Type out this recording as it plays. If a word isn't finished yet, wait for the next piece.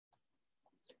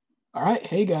All right,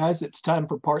 hey guys, it's time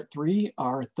for part 3,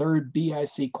 our third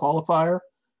BIC qualifier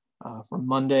from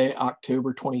Monday,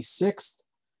 October 26th.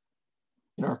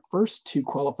 In our first two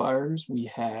qualifiers,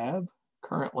 we have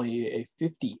currently a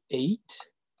 58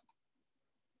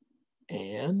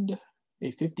 and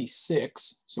a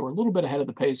 56, so we're a little bit ahead of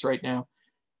the pace right now.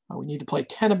 We need to play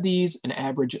 10 of these and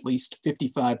average at least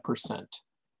 55%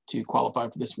 to qualify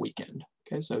for this weekend.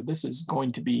 Okay, so this is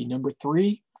going to be number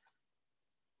 3.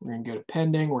 We're going to go to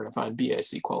pending, we're going to find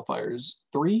BIC qualifiers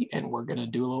 3, and we're going to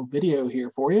do a little video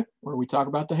here for you where we talk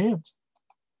about the hands.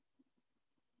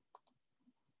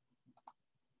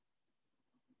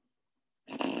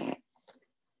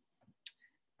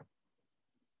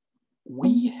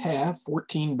 We have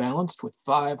 14 balanced with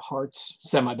 5 hearts,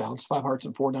 semi-balanced, 5 hearts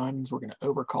and 4 diamonds. We're going to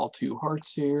overcall 2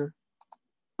 hearts here.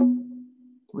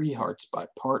 3 hearts by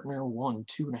partner, 1,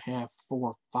 2.5,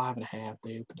 4, 5.5.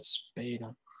 They open a spade.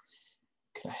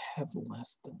 Could I have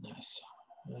less than this?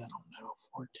 I don't know,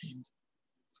 14.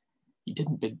 He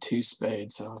didn't bid 2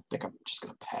 spades, so I think I'm just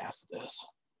going to pass this.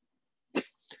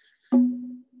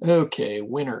 Okay,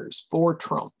 winners, 4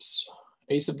 trumps.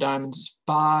 Ace of diamonds is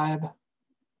 5.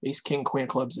 Ace, king, queen of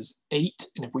clubs is 8.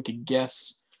 And if we could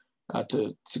guess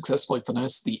to successfully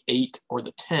finesse the 8 or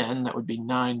the 10, that would be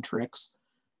 9 tricks.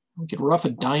 We could rough a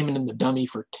diamond in the dummy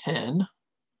for 10.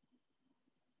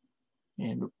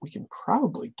 And we can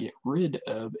probably get rid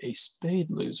of a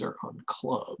spade loser on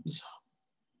clubs.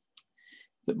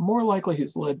 Is it more likely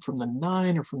he's led from the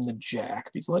 9 or from the jack?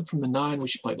 If he's led from the 9, we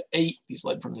should play the 8. If he's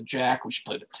led from the jack, we should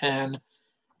play the 10.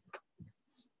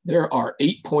 There are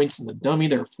 8 points in the dummy.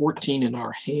 There are 14 in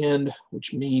our hand,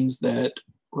 which means that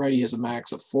righty has a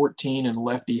max of 14 and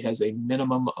lefty has a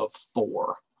minimum of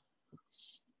 4.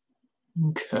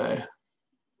 Okay. I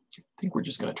think we're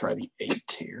just going to try the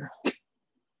 8 here.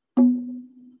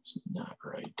 It's not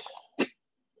right.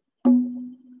 We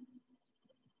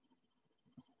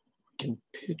can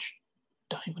pitch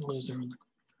diamond loser and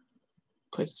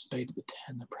play the spade to the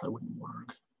 10. That probably wouldn't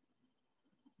work.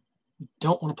 We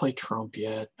don't want to play trump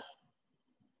yet.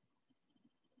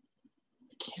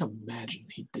 I can't imagine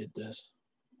he did this.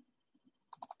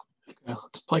 Okay,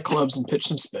 let's play clubs and pitch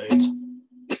some spades.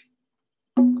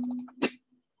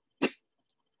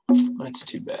 That's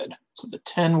too bad. So the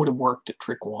 10 would have worked at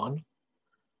trick 1.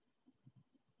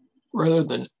 Rather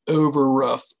than over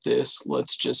rough this,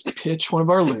 let's just pitch one of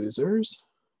our losers.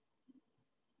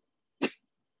 It's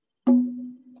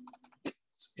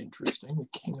interesting. The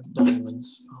king of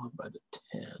diamonds followed by the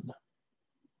 10. Okay,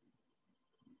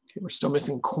 we're still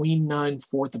missing queen 9,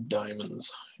 4th of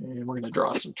diamonds. And we're going to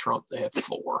draw some trump. They have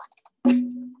 4.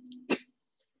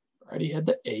 Righty had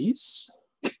the ace.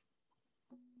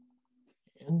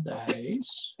 And that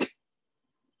ace.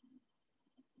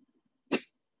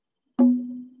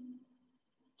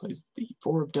 Plays the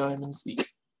 4 of diamonds.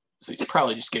 So he's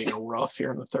probably just getting a rough here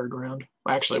in the 3rd round.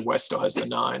 Actually, West still has the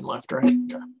 9 left, right?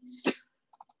 Okay.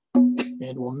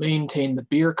 And we'll maintain the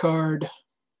beer card.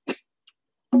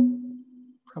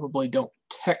 Probably don't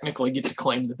technically get to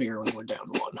claim the beer when we're down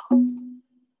 1.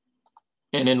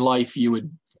 And in life,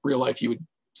 real life, you would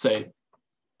say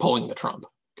pulling the trump.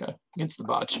 Okay, against the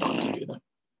botch, you don't have to do that.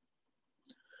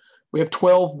 We have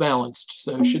 12 balanced,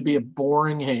 so it should be a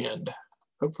boring hand.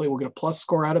 Hopefully we'll get a plus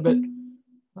score out of it.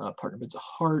 Partner bids a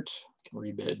heart. Can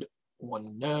rebid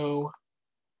 1 no.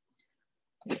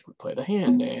 And we play the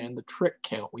hand and the trick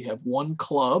count. We have 1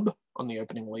 club on the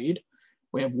opening lead.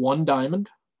 We have 1 diamond.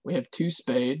 We have 2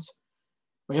 spades.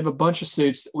 We have a bunch of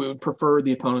suits that we would prefer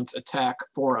the opponents attack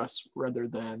for us rather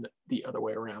than the other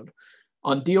way around.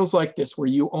 On deals like this where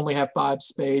you only have 5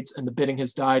 spades and the bidding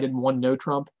has died in 1 no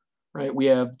trump, right? We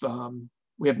have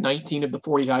 19 of the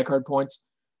 40 high card points.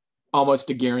 Almost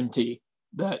a guarantee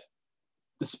that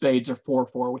the spades are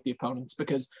 4-4 with the opponents,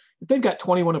 because if they've got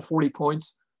 21 of 40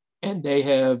 points and they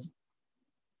have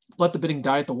let the bidding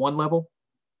die at the 1 level,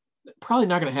 probably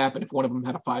not going to happen if one of them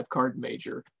had a 5-card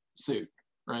major suit,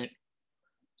 right?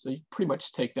 So you pretty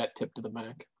much take that tip to the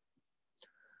Mac.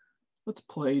 Let's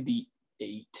play the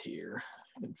 8 here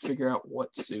and figure out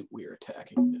what suit we are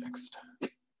attacking next.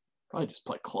 Probably just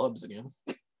play clubs again.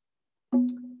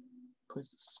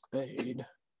 Plays the spade.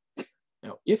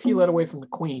 Now, if he led away from the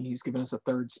queen, he's given us a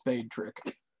 3rd spade trick.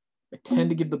 I tend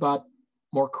to give the bot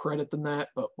more credit than that,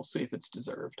 but we'll see if it's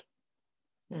deserved.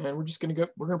 And we're just going to go,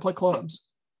 we're going to play clubs.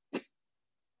 Okay,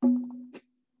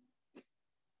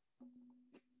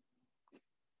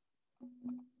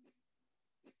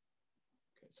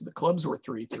 so the clubs were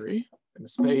 3-3, and the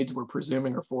spades we're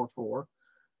presuming are 4-4.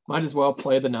 Might as well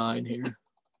play the 9 here.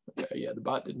 Okay, yeah, the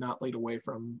bot did not lead away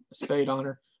from a spade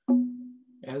honor.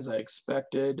 As I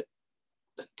expected,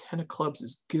 The 10 of clubs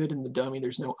is good in the dummy.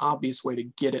 There's no obvious way to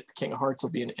get it. The king of hearts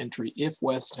will be an entry if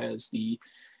West has the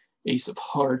ace of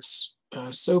hearts.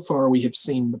 So far, we have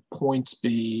seen the points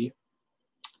be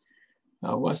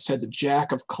West had the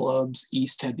jack of clubs,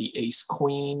 East had the ace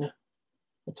queen.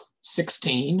 That's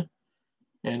 16.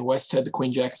 And West had the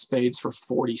queen jack of spades for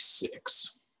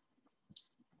 46.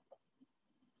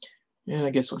 And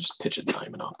I guess we'll just pitch a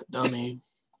diamond off the dummy.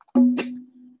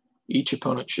 Each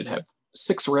opponent should have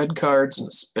 6 red cards and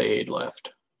a spade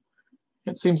left.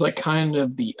 It seems like kind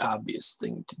of the obvious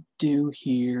thing to do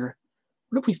here.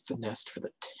 What if we finessed for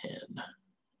the 10? Would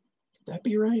that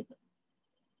be right?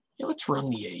 Yeah, let's run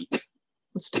the 8.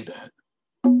 Let's do that.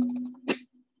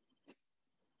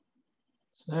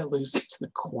 So that loses to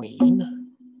the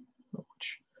queen,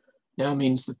 which now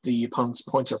means that the opponent's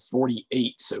points are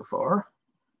 48 so far.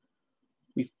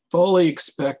 We fully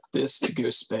expect this to go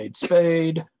spade,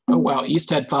 spade. Oh, wow, East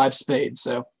had 5 spades,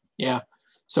 so yeah.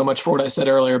 So much for what I said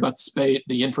earlier about the spade,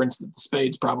 the inference that the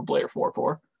spades probably are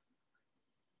 4-4.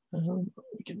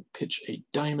 We can pitch a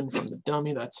diamond from the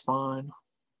dummy, that's fine.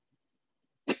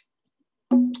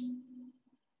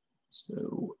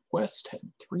 So West had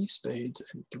 3 spades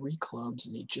and 3 clubs,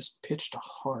 and he just pitched a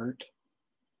heart,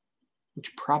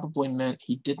 which probably meant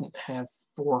he didn't have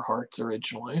 4 hearts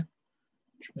originally,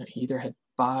 which meant he either had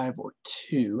 5 or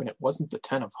 2, and it wasn't the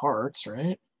 10 of hearts,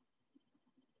 right?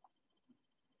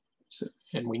 So,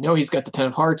 and we know he's got the 10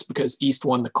 of hearts because East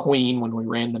won the queen when we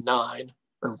ran the 9,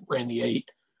 or ran the 8.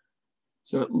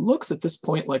 So it looks at this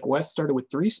point like West started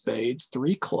with 3 spades,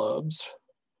 3 clubs,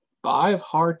 5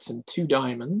 hearts, and 2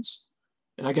 diamonds.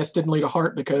 And I guess didn't lead a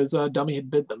heart because dummy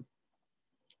had bid them.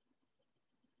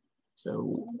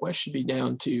 So West should be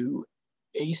down to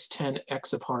ace 10,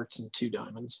 X of hearts, and 2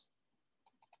 diamonds.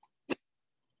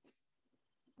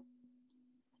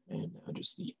 And now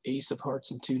just the ace of hearts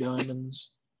and 2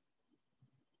 diamonds.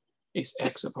 Ace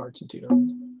X of hearts and 2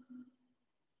 diamonds.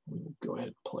 We'll go ahead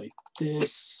and play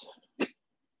this.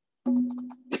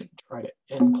 And try to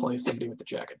end play somebody with the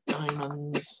jack of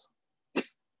diamonds.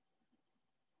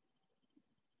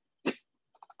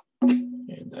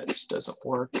 And that just doesn't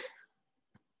work.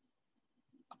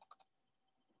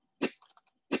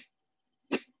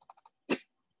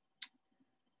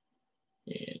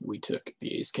 And we took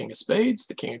the ace king of spades,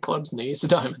 the king of clubs, and the ace of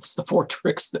diamonds, the 4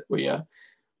 tricks that we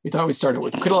thought we started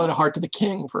with. Could have let a heart to the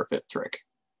king for a 5th trick.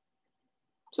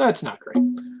 So that's not great.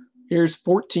 Here's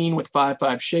 14 with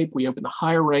 5-5 shape. We open the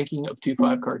higher ranking of 2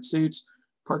 5-card suits.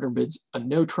 Partner bids a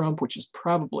no trump, which is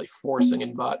probably forcing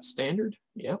in bot standard.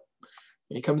 Yep.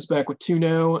 And he comes back with 2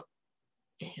 no.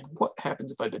 And what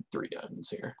happens if I did 3 diamonds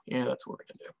here? Yeah, that's what we're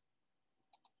going to do.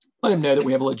 Let him know that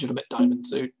we have a legitimate diamond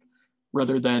suit,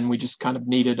 rather than we just kind of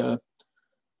needed a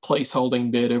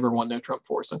place-holding bid over 1 no trump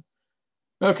forcing.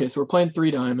 Okay, so we're playing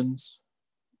 3 diamonds.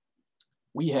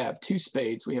 We have 2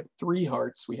 spades. We have 3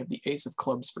 hearts. We have the ace of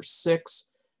clubs for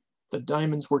 6. The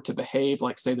diamonds were to behave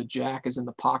like, say, the jack is in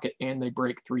the pocket and they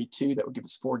break 3-2. That would give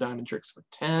us 4 diamond tricks for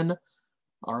 10.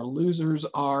 Our losers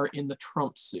are in the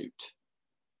trump suit.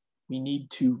 We need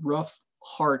to rough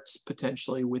hearts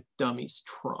potentially with dummy's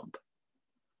trump.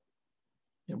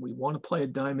 And we want to play a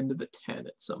diamond to the 10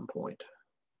 at some point.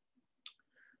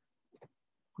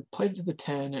 We played it to the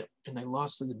 10 and they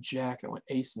lost to the jack and it went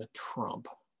ace and a trump.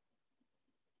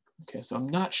 Okay, so I'm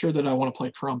not sure that I want to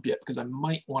play trump yet because I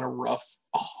might want to rough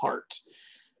a heart,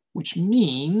 which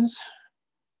means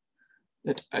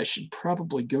that I should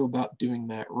probably go about doing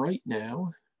that right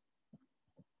now.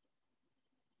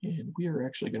 And we are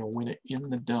actually going to win it in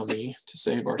the dummy to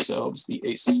save ourselves the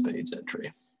ace of spades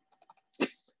entry.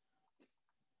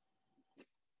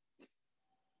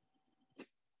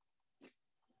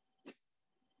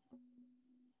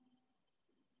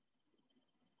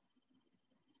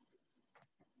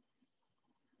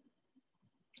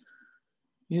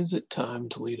 Is it time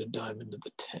to lead a diamond to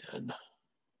the 10?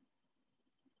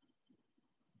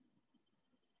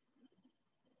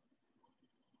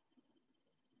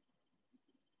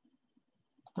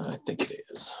 I think it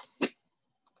is. It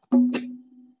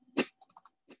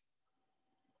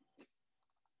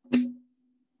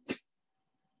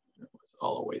was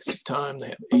all a waste of time. They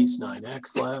have ace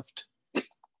 9x left.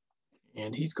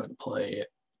 And he's going to play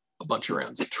a bunch of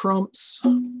rounds of trumps.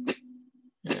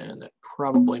 And that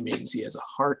probably means he has a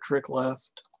heart trick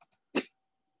left.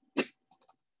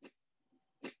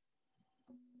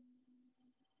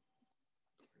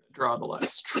 Draw the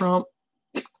last trump.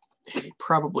 And he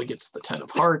probably gets the 10 of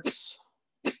hearts.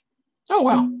 Oh,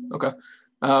 wow. Okay.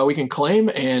 We can claim,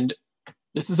 and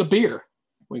this is a beer.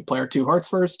 We play our 2 hearts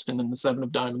first, and then the 7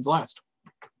 of diamonds last.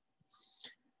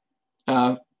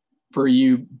 For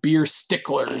you beer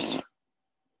sticklers,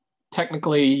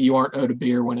 technically you aren't owed a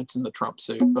beer when it's in the trump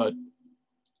suit, but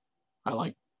I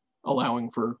like allowing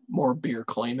for more beer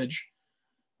claimage.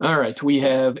 All right, we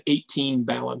have 18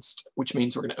 balanced, which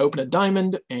means we're going to open a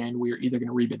diamond, and we're either going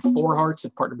to rebid 4 hearts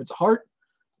if partner bids a heart,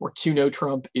 or 2 no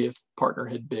trump if partner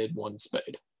had bid 1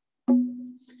 spade.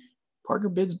 Partner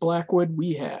bids Blackwood.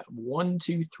 We have 1,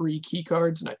 2, 3 key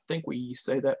cards, and I think we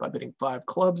say that by bidding 5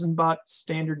 clubs in bot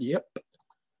standard. Yep.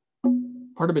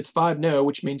 Partner bids 5 no,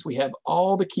 which means we have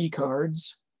all the key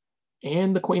cards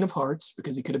and the Queen of Hearts,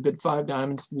 because he could have bid 5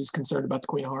 diamonds if he was concerned about the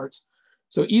Queen of Hearts.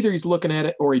 So either he's looking at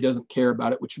it or he doesn't care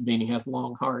about it, which would mean he has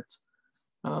long hearts.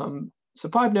 So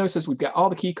 5 no says we've got all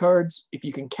the key cards. If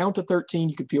you can count to 13,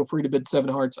 you can feel free to bid 7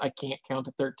 hearts. I can't count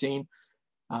to 13.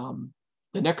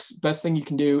 The next best thing you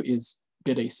can do is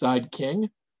bid a side king,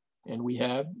 and we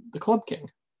have the club king.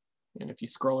 And if you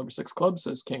scroll over 6 clubs, it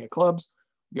says king of clubs.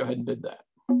 Go ahead and bid that.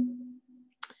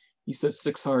 He says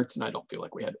 6 hearts, and I don't feel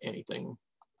like we have anything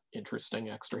interesting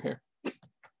extra here.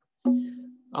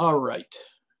 All right.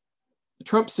 The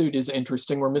trump suit is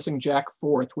interesting. We're missing Jack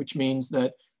fourth, which means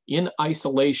that in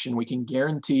isolation, we can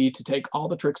guarantee to take all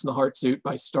the tricks in the heart suit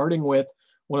by starting with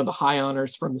one of the high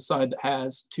honors from the side that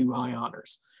has 2 high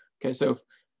honors. Okay, so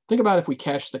think about if we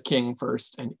cashed the king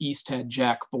first and East had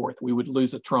Jack fourth, we would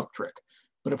lose a trump trick.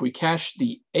 But if we cash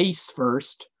the ace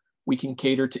first, we can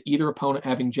cater to either opponent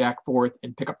having Jack fourth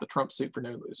and pick up the trump suit for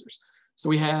no losers. So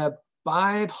we have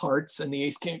 5 hearts, and the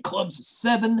ace king of clubs is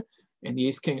 7, and the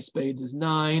ace king of spades is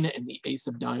 9, and the ace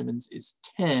of diamonds is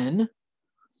 10.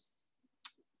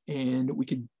 And we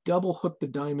could double hook the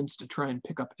diamonds to try and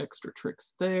pick up extra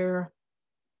tricks there.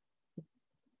 I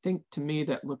think to me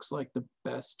that looks like the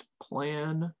best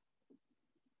plan.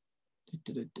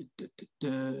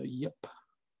 Yep.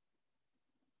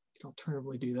 Can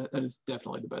alternatively do that. That is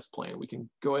definitely the best plan. We can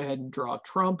go ahead and draw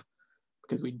trump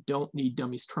because we don't need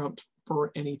dummies trump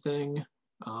for anything.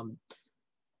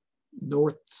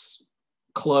 North's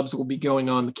clubs will be going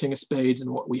on the king of spades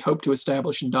and what we hope to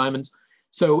establish in diamonds.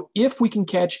 So if we can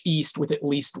catch East with at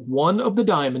least one of the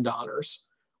diamond honors,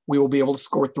 we will be able to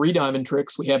score 3 diamond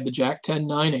tricks. We have the Jack 10,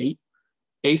 9, 8.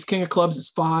 Ace king of clubs is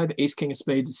 5, ace king of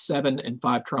spades is 7, and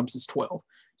 5 trumps is 12.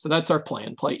 So that's our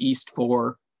plan. Play East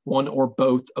for one or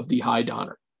both of the high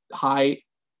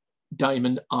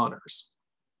diamond honors.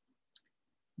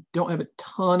 Don't have a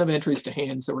ton of entries to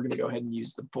hand, so we're going to go ahead and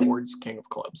use the board's king of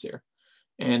clubs here.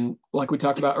 And like we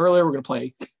talked about earlier, we're going to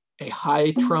play a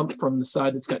high trump from the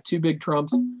side that's got 2 big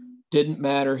trumps. Didn't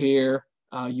matter here.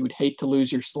 You would hate to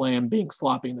lose your slam being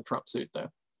sloppy in the trump suit,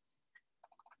 though.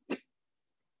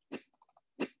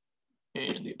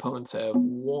 And the opponents have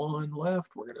 1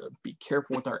 left. We're going to be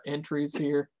careful with our entries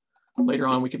here. Later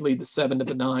on, we could lead the 7 to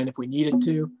the 9 if we needed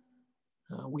to.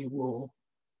 We will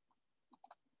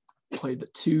play the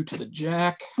 2 to the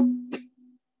Jack.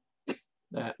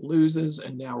 That loses,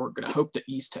 and now we're going to hope that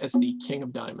East has the king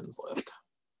of diamonds left.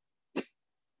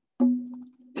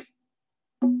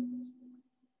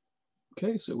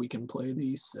 Okay, so we can play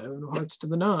the 7 of hearts to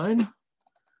the 9.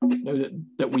 Know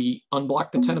that we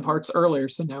unblocked the 10 of hearts earlier,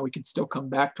 so now we can still come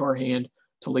back to our hand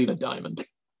to lead a diamond.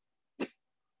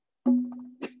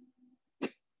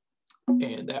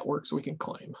 And that works, we can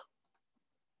claim.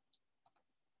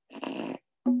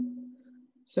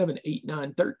 7, 8,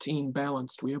 9, 13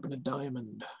 balanced. We open a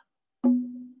diamond.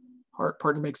 Heart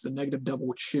partner makes the negative double,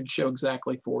 which should show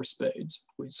exactly 4 spades.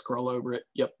 We scroll over it.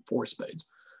 Yep, 4 spades.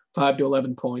 5 to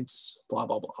 11 points, blah,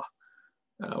 blah,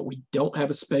 blah. We don't have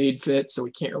a spade fit, so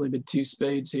we can't really bid 2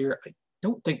 spades here. I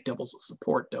don't think double's a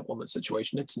support double in this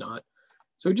situation. It's not.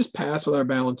 So we just pass with our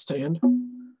balanced hand.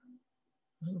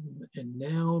 And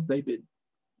now they bid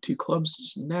 2 clubs,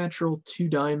 just natural. 2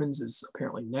 diamonds is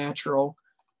apparently natural.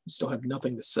 We still have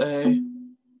nothing to say.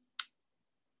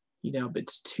 He now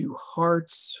bids 2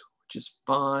 hearts, which is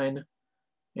fine.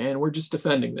 And we're just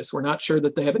defending this. We're not sure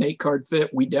that they have an 8-card fit.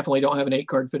 We definitely don't have an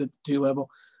 8-card fit at the 2 level.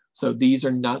 So these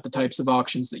are not the types of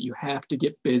auctions that you have to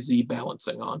get busy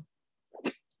balancing on.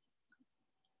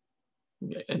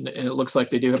 Okay, and it looks like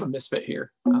they do have a misfit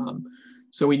here.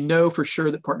 So we know for sure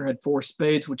that partner had 4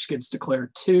 spades, which gives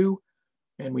declare 2.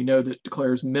 And we know that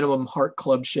declare's minimum heart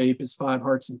club shape is 5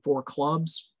 hearts and 4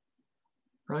 clubs,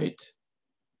 right?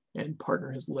 And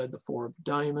partner has led the 4 of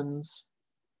diamonds.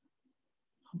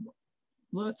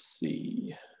 Let's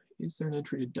see. Is there an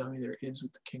entry to dummy? There is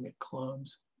with the king of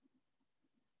clubs.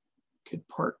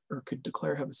 Could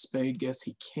declare have a spade? Guess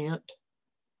he can't.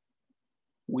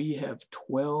 We have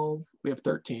 12. We have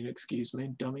 13, excuse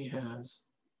me. Dummy has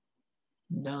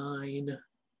 9,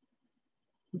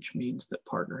 which means that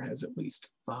partner has at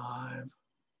least 5.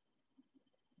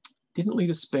 Didn't lead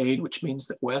a spade, which means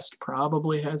that West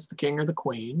probably has the king or the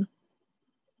queen.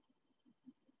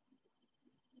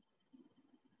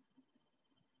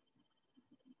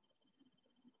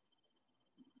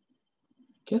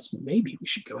 guess maybe we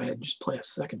should go ahead and just play a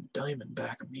second diamond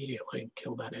back immediately and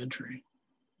kill that entry.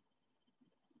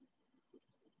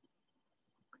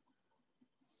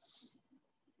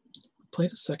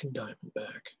 Played a second diamond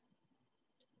back.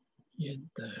 Hid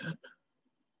that.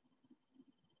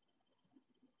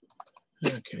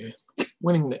 Okay,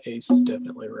 winning the ace is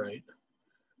definitely right.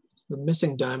 The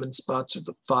missing diamond spots are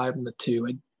the 5 and the 2.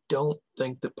 I don't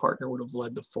think that partner would have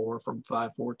led the 4 from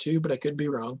 5-4-2, but I could be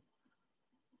wrong.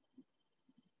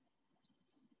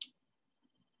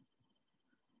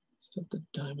 Step the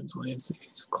diamonds away as the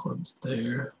ace of clubs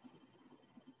there.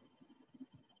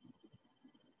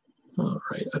 All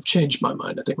right, I've changed my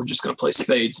mind. I think we're just going to play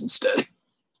spades instead.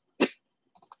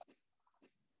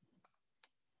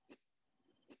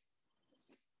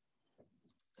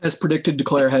 As predicted,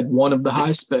 Declare had one of the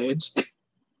high spades.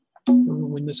 We'll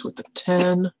win this with the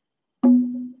 10.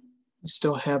 We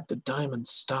still have the diamond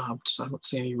stopped, so I don't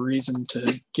see any reason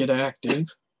to get active.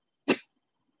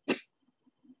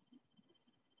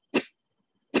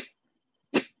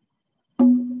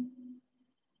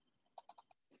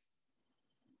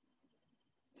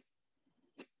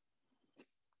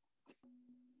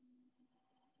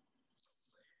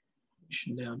 We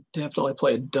should now definitely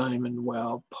play a diamond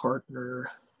while partner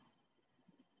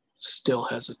still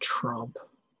has a trump.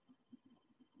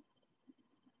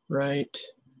 Right.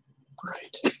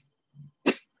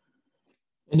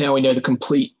 And now we know the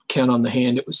complete count on the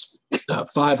hand. It was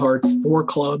 5 hearts, 4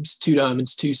 clubs, 2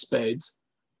 diamonds, 2 spades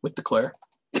with Declare.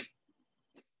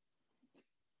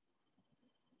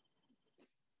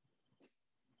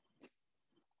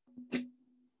 So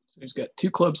he's got 2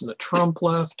 clubs and a trump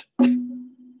left.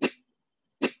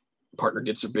 Partner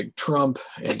gets a big trump,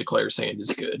 and Declare's hand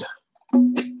is good.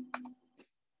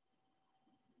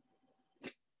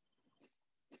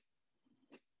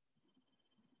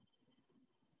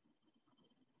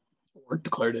 Or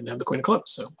Declare didn't have the queen of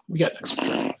clubs, so we got an extra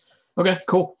turn. Okay,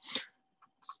 cool.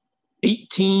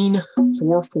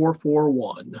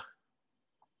 18-4-4-4-1.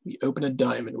 We open a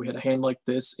diamond. We had a hand like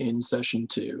this in session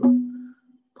 2.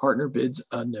 Partner bids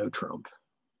a no trump.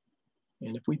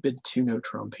 And if we bid 2 no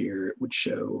trump here, it would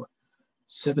show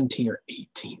 17 or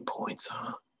 18 points,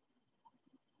 huh?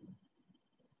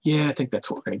 Yeah, I think that's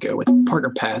what we're going to go with.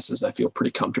 Partner passes. I feel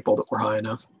pretty comfortable that we're high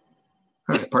enough.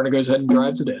 All right, partner goes ahead and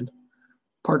drives it in.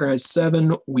 Partner has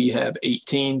 7, we have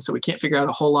 18, so we can't figure out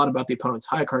a whole lot about the opponent's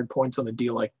high card points on a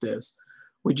deal like this.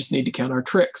 We just need to count our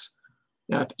tricks.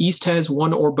 Now, if East has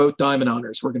 1 or both diamond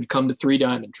honors, we're going to come to 3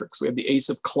 diamond tricks. We have the ace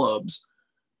of clubs.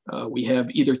 We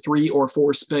have either 3 or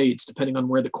 4 spades, depending on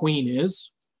where the queen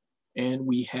is. And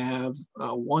we have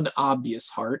 1 obvious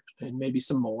heart and maybe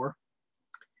some more.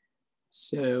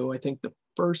 So I think the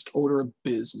first order of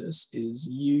business is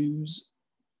use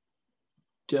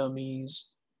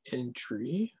dummies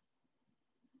entry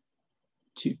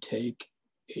to take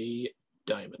a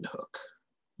diamond hook.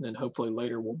 And then hopefully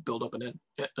later we'll build up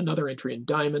another entry in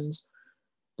diamonds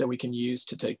that we can use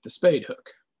to take the spade hook.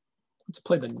 Let's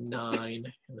play the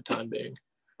 9 in the time being.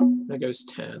 That goes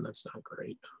 10, that's not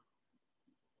great.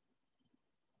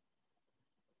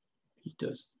 He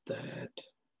does that,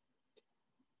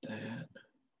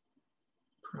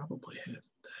 probably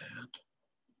has that.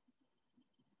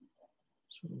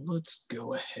 So let's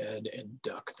go ahead and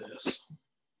duck this.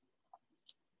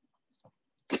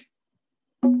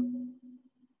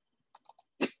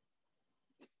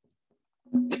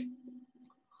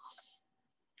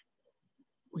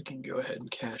 We can go ahead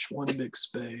and cash 1 big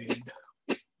spade.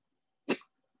 Play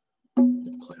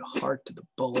a heart to the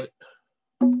bullet.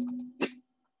 Okay.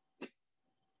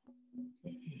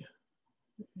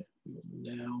 We will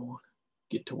now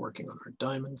get to working on our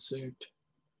diamond suit.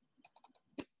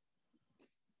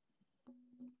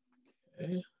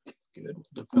 Okay, that's good. We'll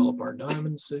develop our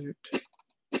diamond suit.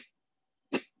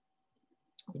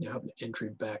 We now have an entry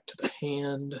back to the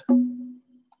hand.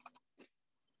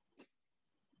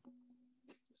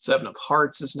 7 of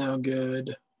hearts is now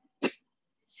good.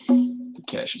 He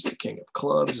cashes the king of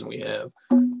clubs, and we have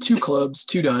 2 clubs,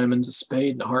 2 diamonds, a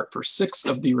spade, and a heart for 6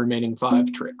 of the remaining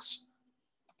 5 tricks.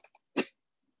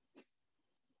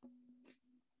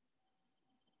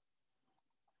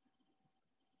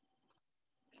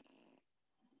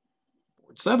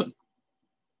 Board 7.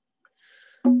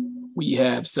 We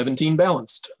have 17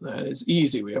 balanced. That is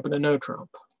easy. We open a no trump.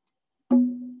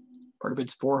 Part of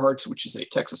it's 4 hearts, which is a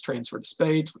Texas transfer to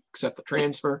spades. We accept the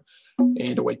transfer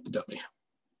and await the dummy.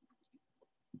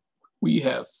 We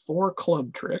have 4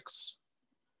 club tricks.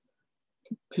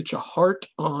 Pitch a heart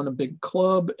on a big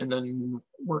club and then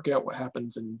work out what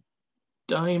happens in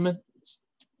diamonds.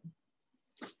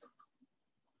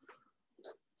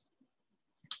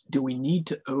 do we need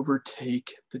to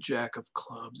overtake the jack of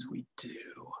clubs? We do.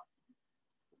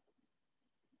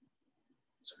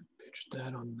 So we pitch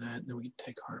that on that, then we can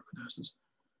take heart finesses.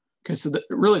 Okay, so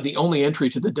really the only entry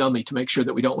to the dummy to make sure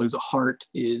that we don't lose a heart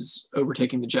is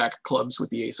overtaking the jack of clubs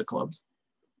with the ace of clubs.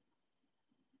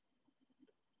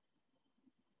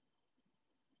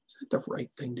 Is that the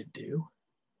right thing to do?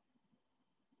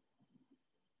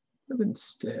 But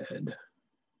instead,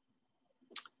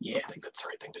 yeah, I think that's the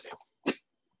right thing to do.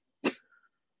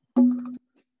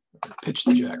 Pitch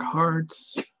the jack of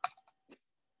hearts.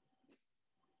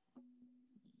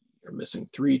 You're missing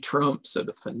 3 trumps, so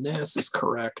the finesse is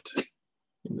correct.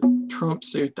 In the trump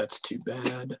suit, that's too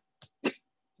bad. You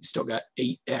still got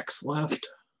 8x left.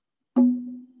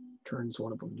 Turns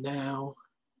one of them now.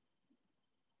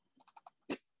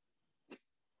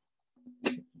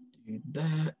 Do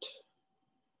that.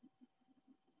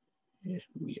 And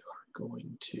we are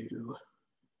going to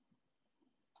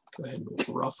go ahead and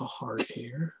rough a heart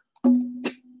here.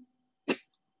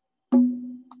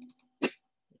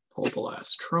 Pull the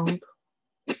last trump.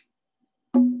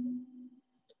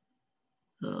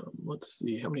 Let's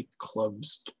see, how many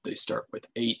clubs did they start with?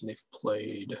 8, and they've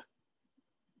played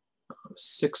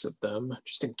 6 of them,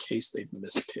 just in case they've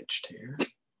mispitched here.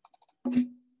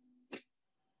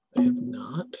 They have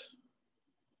not.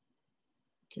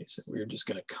 Okay, so we're just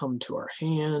going to come to our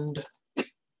hand.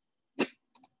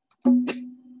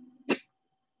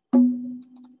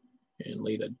 And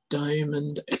lead a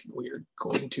diamond, and we're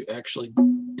going to actually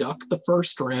duck the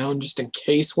first round just in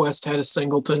case West had a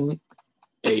singleton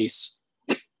ace.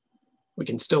 We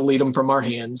can still lead them from our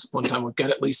hands. One time we've got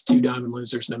at least 2 diamond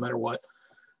losers no matter what.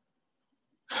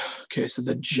 Okay, so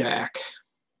the jack.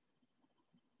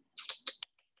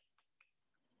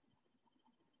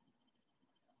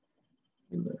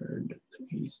 We learned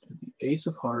the ace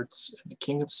of hearts and the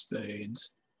king of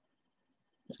spades.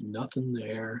 And nothing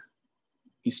there.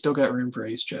 He's still got room for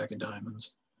ace jack of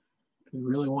diamonds. Do we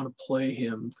really want to play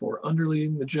him for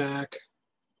underleading the jack,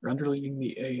 or underleading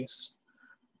the ace,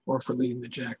 or for leading the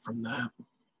jack from that?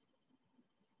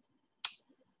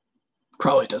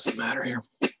 Probably doesn't matter here.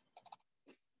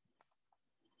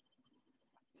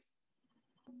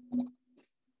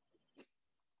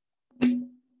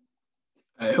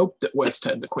 I hope that West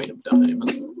had the queen of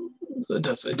diamonds.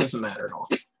 It doesn't matter at all.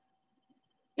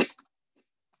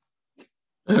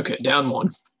 Okay, down 1.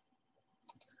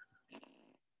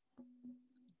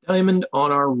 Diamond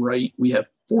on our right, we have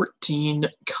 14,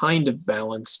 kind of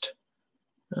balanced.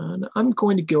 And I'm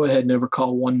going to go ahead and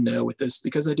overcall 1 no with this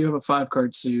because I do have a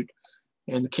 5-card suit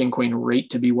and the king-queen rate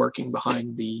to be working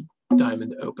behind the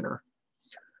diamond opener.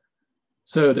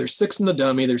 So there's 6 in the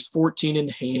dummy, there's 14 in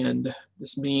hand.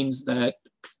 This means that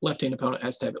left-hand opponent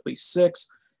has to have at least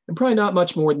 6, and probably not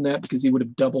much more than that because he would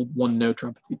have doubled 1 no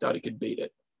trump if he thought he could beat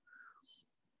it.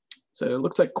 So it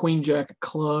looks like queen jack of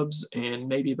clubs and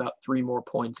maybe about 3 more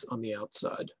points on the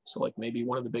outside. So like maybe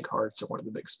one of the big hearts or one of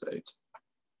the big spades.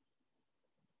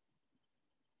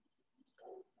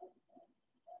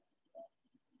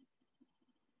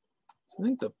 So I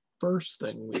think the first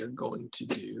thing we are going to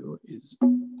do is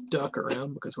duck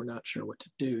around because we're not sure what to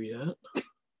do yet.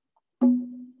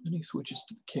 Then he switches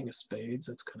to the king of spades.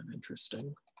 That's kind of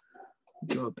interesting.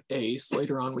 Go up ace.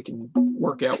 Later on, we can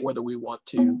work out whether we want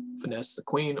to finesse the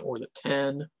queen or the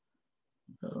 10.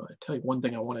 I tell you one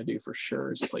thing I want to do for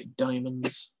sure is play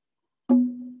diamonds.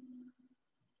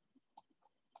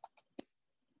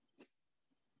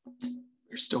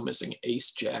 We're still missing ace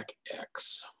jack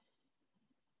X.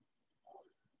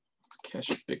 Let's cash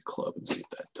a big club and see if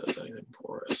that does anything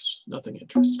for us. Nothing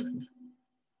interesting.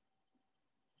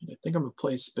 And I think I'm going to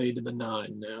play spade to the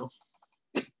 9 now.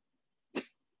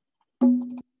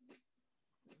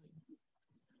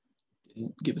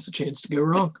 Didn't give us a chance to go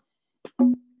wrong.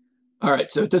 All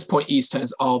right, so at this point, East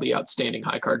has all the outstanding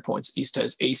high card points. East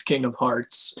has ace king of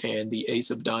hearts and the ace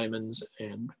of diamonds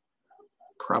and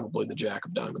probably the jack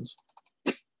of diamonds.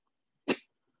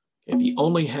 If he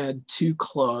only had 2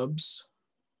 clubs,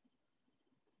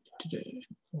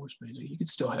 you could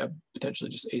still have potentially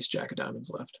just ace jack of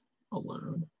diamonds left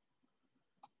alone.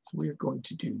 So we are going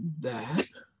to do that.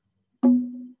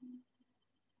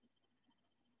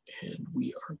 And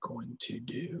we are going to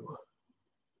do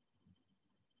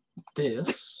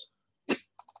this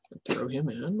and throw him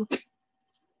in.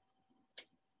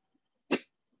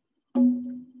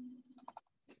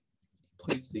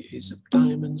 Plays the ace of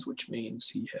diamonds, which means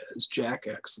he has jack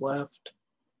X left.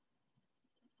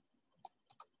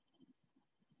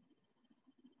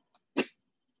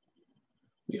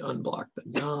 We unblock the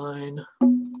 9.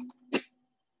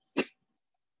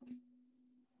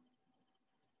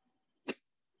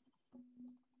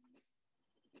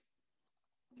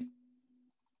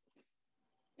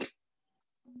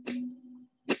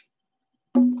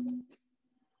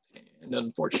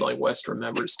 unfortunately, West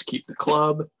remembers to keep the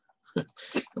club. And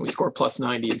we score plus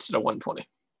 90 instead of 120.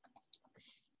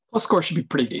 Plus score should be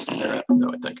pretty decent there,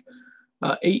 though, I think.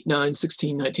 8, 9,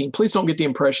 16, 19. Please don't get the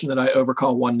impression that I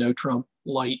overcall one no trump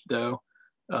light, though.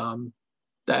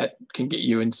 That can get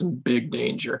you in some big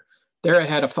danger. There I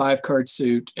had a 5-card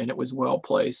suit, and it was well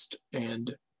placed,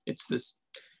 and it's this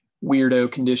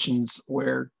weirdo conditions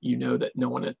where you know that no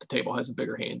one at the table has a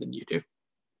bigger hand than you do.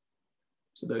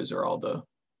 So those are all the,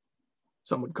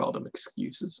 some would call them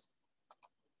excuses.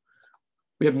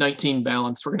 We have 19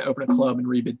 balanced. We're going to open a club and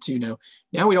rebid 2 no.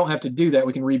 Now we don't have to do that.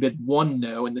 We can rebid 1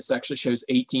 no, and this actually shows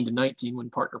 18 to 19 when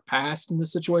partner passed in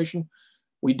this situation.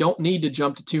 We don't need to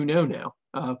jump to 2 no now.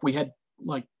 If we had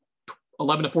like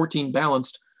 11 to 14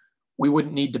 balanced, we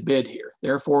wouldn't need to bid here.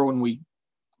 Therefore, when we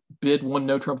bid 1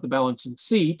 no trump the balance in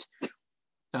seat,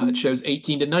 it shows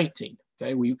 18 to 19.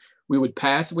 Okay, we would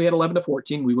pass if we had 11 to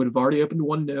 14. We would have already opened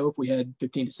 1 no if we had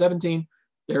 15 to 17.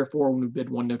 Therefore, when we bid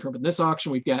 1 no trump in this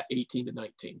auction, we've got 18 to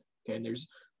 19. Okay, and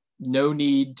there's no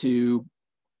need to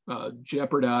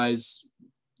jeopardize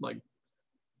like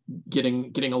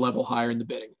getting a level higher in the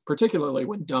bidding, particularly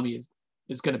when dummy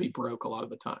is going to be broke a lot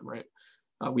of the time, right?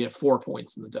 We have 4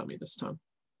 points in the dummy this time,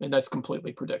 and that's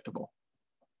completely predictable.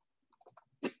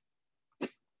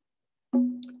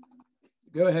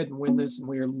 Go ahead and win this, and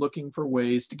we are looking for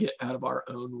ways to get out of our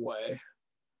own way.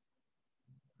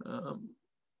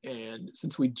 And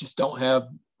since we just don't have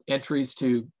entries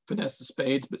to finesse the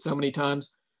spades, but so many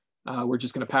times, we're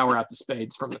just going to power out the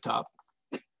spades from the top.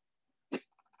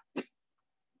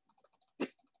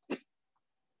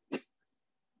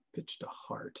 Pitched a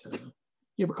heart.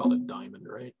 You ever called it diamond,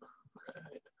 right?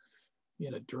 Right. You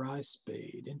had a dry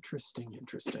spade. Interesting,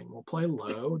 interesting. We'll play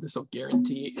low. This will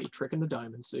guarantee a trick in the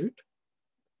diamond suit.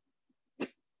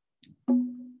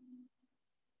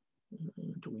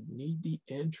 Do we need the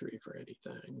entry for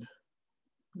anything?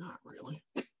 Not really.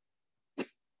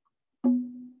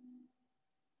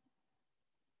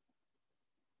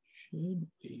 Should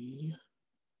be.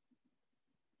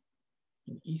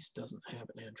 And East doesn't have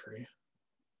an entry.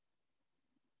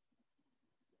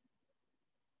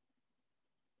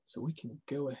 So we can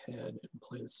go ahead and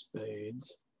play the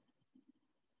spades.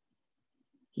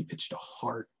 He pitched a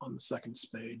heart on the second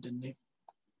spade, didn't he?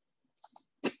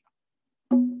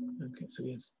 Okay, so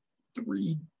he has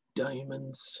 3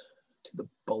 diamonds to the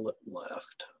bullet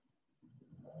left.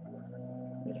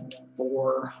 And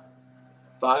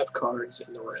 5 cards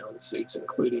in the round suits,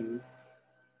 including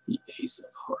the ace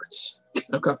of hearts.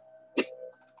 Okay.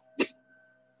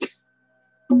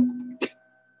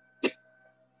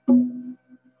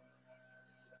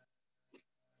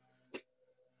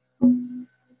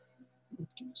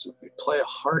 So if we play a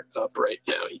heart up right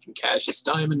now, you can cash his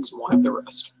diamonds and we'll have the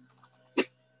rest.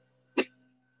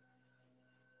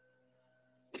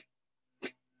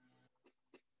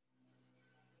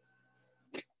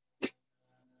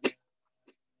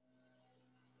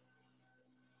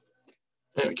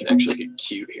 And we can actually get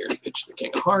cute here and pitch the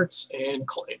king of hearts and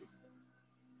claim.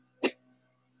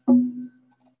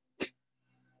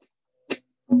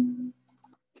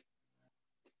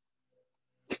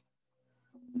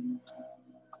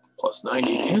 Plus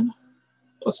 90 again.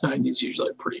 Plus 90 is usually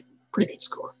a pretty good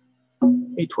score.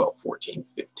 8, 12, 14,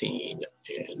 15.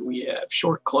 And we have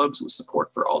short clubs with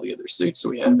support for all the other suits. So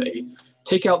we have a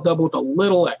takeout double with a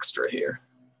little extra here.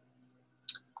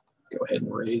 Go ahead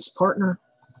and raise partner.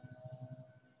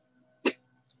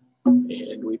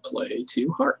 And we play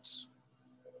 2 hearts.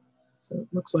 So it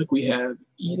looks like we have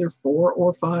either 4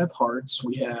 or 5 hearts.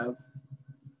 We have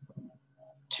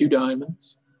 2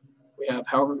 diamonds. We have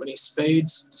however many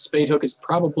spades. The spade hook is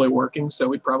probably working, so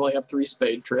we probably have 3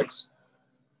 spade tricks.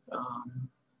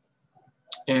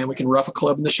 And we can rough a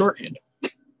club in the shorthand.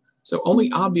 So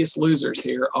only obvious losers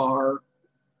here are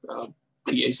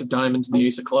the ace of diamonds and the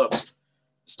ace of clubs.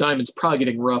 This diamond's probably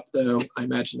getting rough, though. I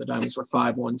imagine the diamonds were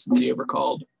 5-1 since he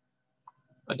overcalled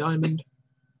a diamond.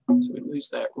 So we lose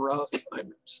that rough.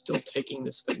 I'm still taking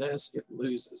this finesse. It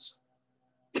loses.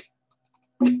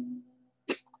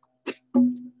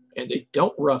 And they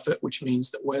don't rough it, which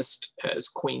means that West has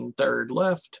queen third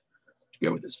left to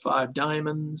go with his 5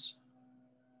 diamonds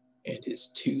and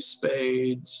his 2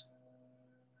 spades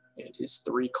and his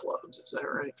 3 clubs. Is that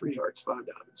right? 3 hearts, 5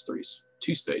 diamonds,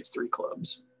 2 spades, 3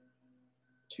 clubs.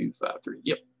 2, 5, 3.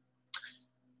 Yep.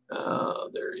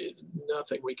 There is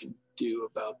nothing we can do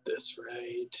about this,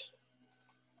 right?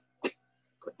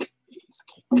 Put these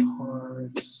king of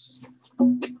hearts.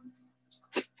 Play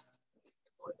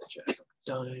the jack of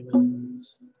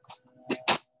diamonds.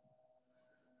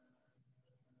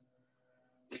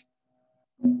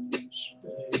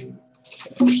 Spade,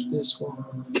 cash this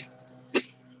one.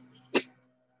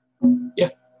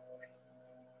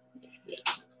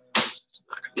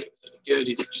 good.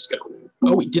 He's just gonna.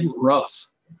 Oh, he didn't rough.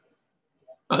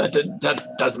 Oh,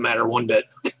 that doesn't matter one bit.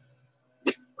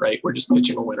 Right, we're just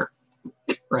pitching a winner.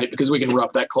 Right, because we can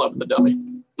rough that club in the dummy.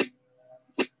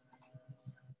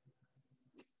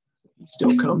 He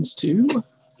still comes to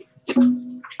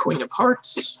Queen of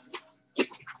Hearts.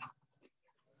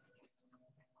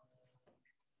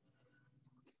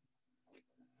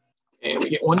 And we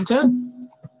get 110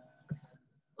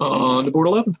 on to board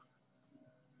 11.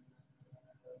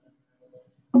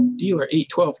 Dealer 8,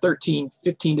 12, 13,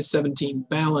 15 to 17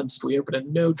 balanced. We open a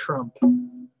no trump.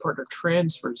 Partner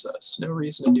transfers us. No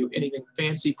reason to do anything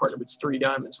fancy. Partner bets 3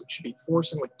 diamonds, which should be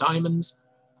forcing with diamonds.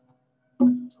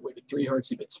 We did 3 hearts.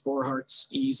 He bets 4 hearts.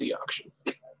 Easy auction.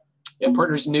 Yeah,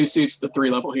 partner's new suits the 3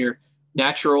 level here.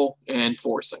 Natural and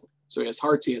forcing. So he has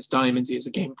hearts, he has diamonds, he has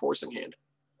a game forcing hand.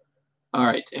 All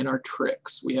right, and our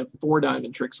tricks. We have 4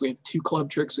 diamond tricks. We have 2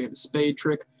 club tricks. We have a spade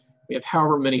trick. We have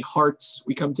however many hearts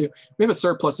we come to. We have a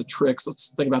surplus of tricks.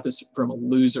 Let's think about this from a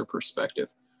loser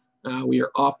perspective. We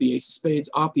are off the ace of spades,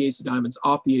 off the ace of diamonds,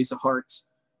 off the ace of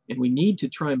hearts. And we need to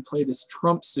try and play this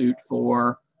trump suit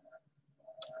for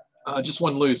just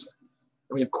one loser.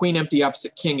 And we have queen empty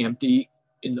opposite king empty.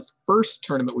 In the first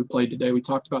tournament we played today, we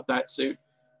talked about that suit.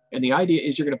 And the idea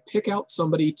is you're going to pick out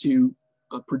somebody to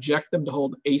project them to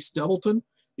hold ace doubleton.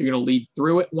 You're going to lead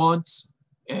through it once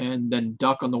and then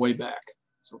duck on the way back.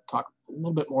 So we'll talk a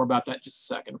little bit more about that in just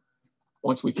a second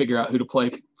once we figure out who to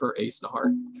play for ace and a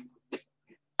heart.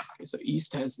 Okay, so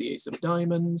East has the ace of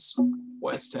diamonds.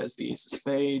 West has the ace of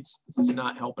spades. This is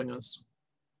not helping us.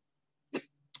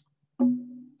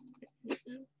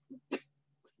 The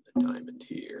diamond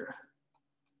here.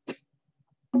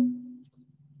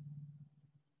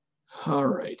 All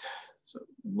right, so it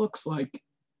looks like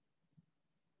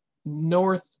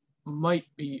North might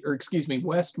be, or excuse me,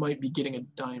 West might be getting a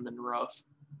diamond rough.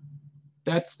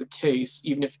 That's the case,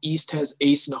 even if East has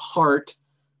ace and a heart,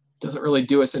 doesn't really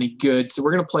do us any good. So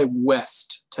we're going to play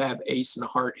West to have ace and a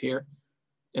heart here.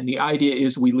 And the idea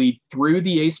is we lead through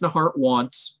the ace and a heart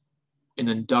once and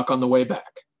then duck on the way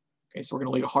back. Okay, so we're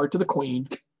going to lead a heart to the queen.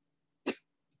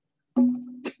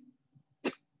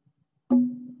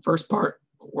 First part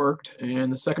worked,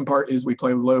 and the second part is we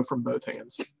play low from both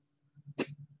hands.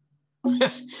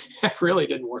 That really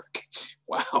didn't work.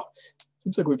 Wow.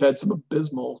 Seems like we've had some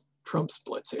abysmal trump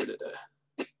splits here today.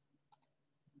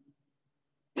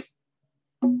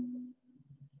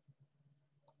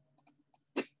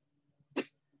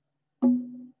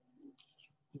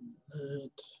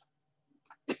 And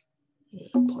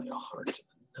play a heart to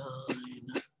the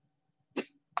 9.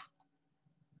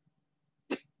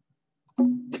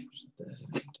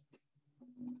 That.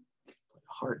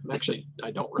 Heart. Actually, I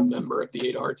don't remember if the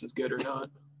 8 hearts is good or not.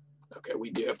 Okay,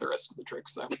 we do have the rest of the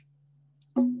tricks though.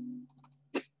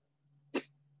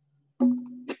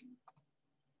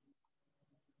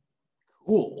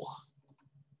 Cool.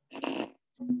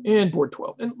 And board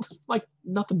 12. And like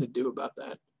nothing to do about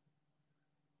that.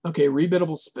 Okay,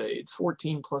 rebiddable spades.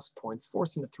 14 plus points.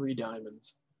 Forcing to 3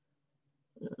 diamonds.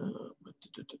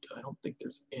 I don't think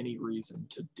there's any reason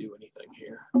to do anything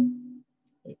here.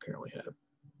 They apparently have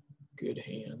good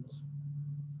hands.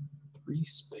 3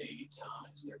 spades.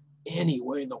 Is there any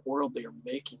way in the world they are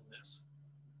making this?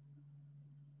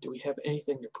 Do we have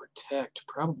anything to protect?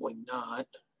 Probably not.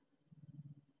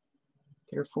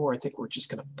 Therefore, I think we're just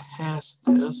going to pass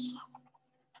this.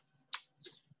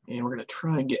 And we're going to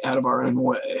try and get out of our own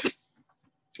way.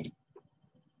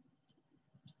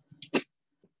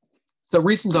 So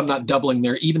reasons I'm not doubling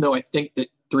there, even though I think that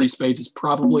 3 spades is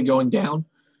probably going down,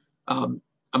 I'm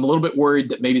a little bit worried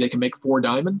that maybe they can make 4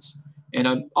 diamonds. And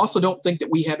I also don't think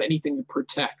that we have anything to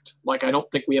protect. Like, I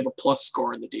don't think we have a plus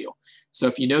score in the deal. So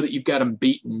if you know that you've got them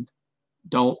beaten,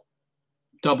 don't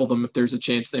double them if there's a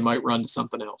chance they might run to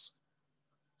something else.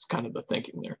 It's kind of the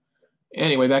thinking there.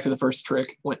 Anyway, back to the first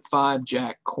trick. Went 5,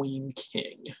 Jack, Queen,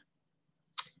 King.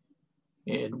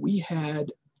 And we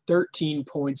had 13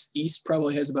 points. East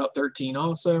probably has about 13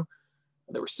 also.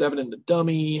 There were 7 in the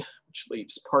dummy, which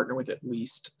leaves partner with at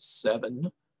least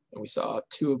 7. And we saw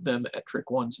 2 of them at trick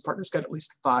 1. So partner's got at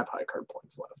least 5 high card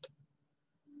points left.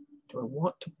 Do I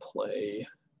want to play?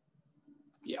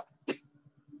 Yeah.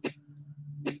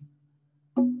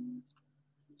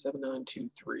 7, 9, 2,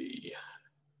 3.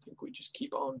 I think we just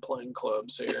keep on playing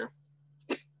clubs here.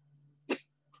 It's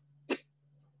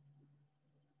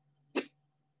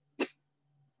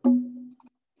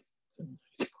a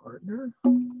nice partner.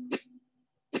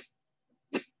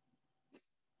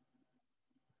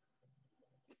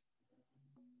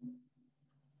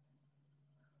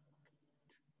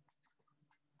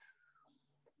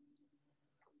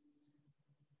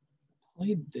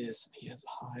 played this and he has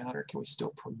a high honor. Can we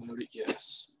still promote it?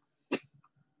 Yes.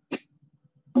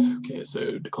 Okay,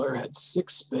 so Declare had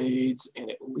 6 spades and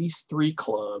at least 3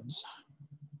 clubs.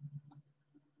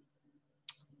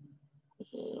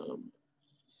 It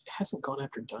hasn't gone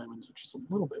after diamonds, which is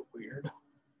a little bit weird.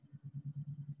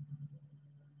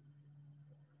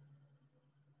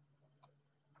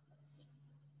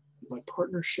 My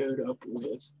partner showed up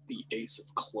with the ace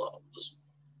of clubs.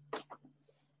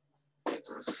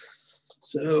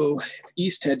 So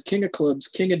East had king of clubs,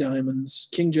 king of diamonds,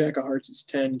 king jack of hearts is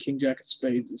 10, king jack of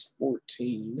spades is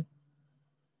 14.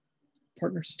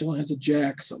 Partner still has a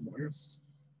jack somewhere,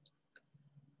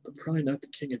 but probably not the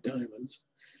king of diamonds.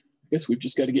 I guess we've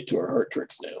just got to get to our heart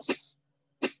tricks now.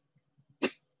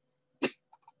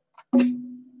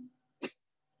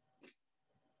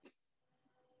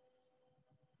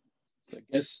 I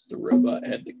guess the robot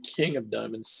had the king of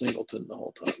diamonds singleton the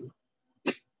whole time.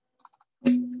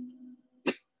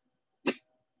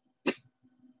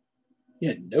 He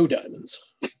had no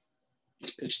diamonds.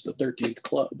 Just pitched the 13th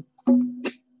club.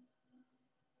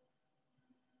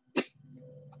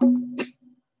 And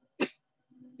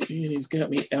he's got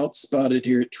me outspotted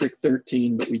here at trick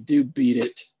 13, but we do beat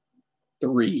it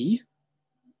 3.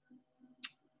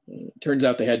 Turns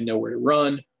out they had nowhere to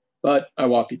run, but I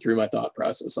walked you through my thought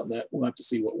process on that. We'll have to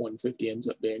see what 150 ends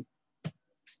up being.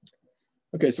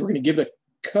 Okay, so we're going to give it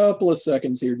a couple of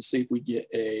seconds here to see if we get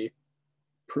a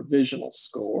provisional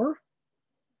score.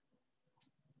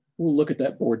 We'll look at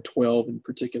that board 12 in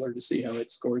particular to see how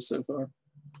it scores so far. All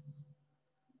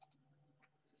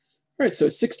right, so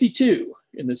 62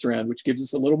 in this round, which gives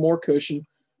us a little more cushion.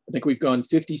 I think we've gone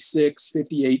 56,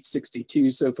 58, 62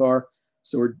 so far.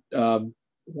 So we're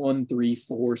 1, 3,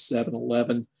 4, 7,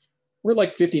 11. We're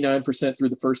like 59% through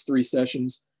the first 3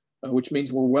 sessions, which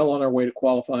means we're well on our way to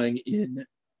qualifying in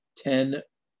 10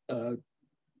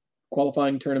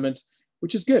 qualifying tournaments,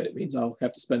 which is good. It means I'll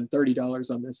have to spend $30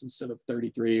 on this instead of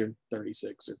 33 or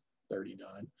 36 or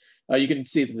 39. You can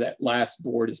see that that last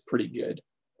board is pretty good.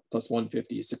 Plus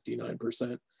 150 is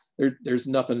 69%. There's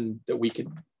nothing that we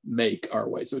can make our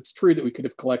way. So it's true that we could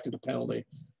have collected a penalty,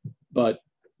 but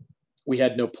we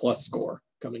had no plus score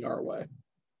coming our way.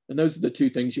 And those are the 2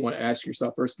 things you want to ask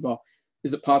yourself. First of all,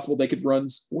 is it possible they could run,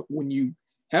 when you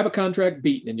have a contract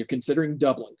beaten and you're considering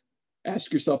doubling,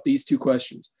 ask yourself these 2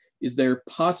 questions. Is there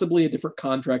possibly a different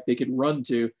contract they could run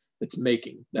to that's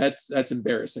making? That's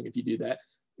embarrassing if you do that.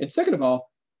 And second of all,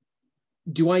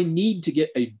 do I need to get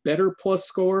a better plus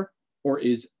score, or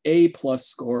is a plus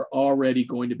score already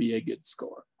going to be a good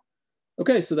score?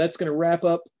 Okay, so that's going to wrap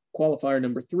up qualifier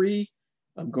number 3.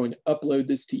 I'm going to upload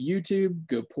this to YouTube,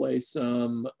 go play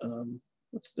some,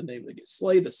 what's the name of the game?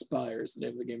 Slay the Spire is the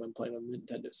name of the game I'm playing on the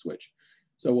Nintendo Switch.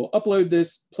 So we'll upload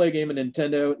this, play a game of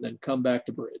Nintendo, and then come back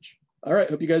to Bridge. All right,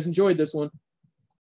 hope you guys enjoyed this one.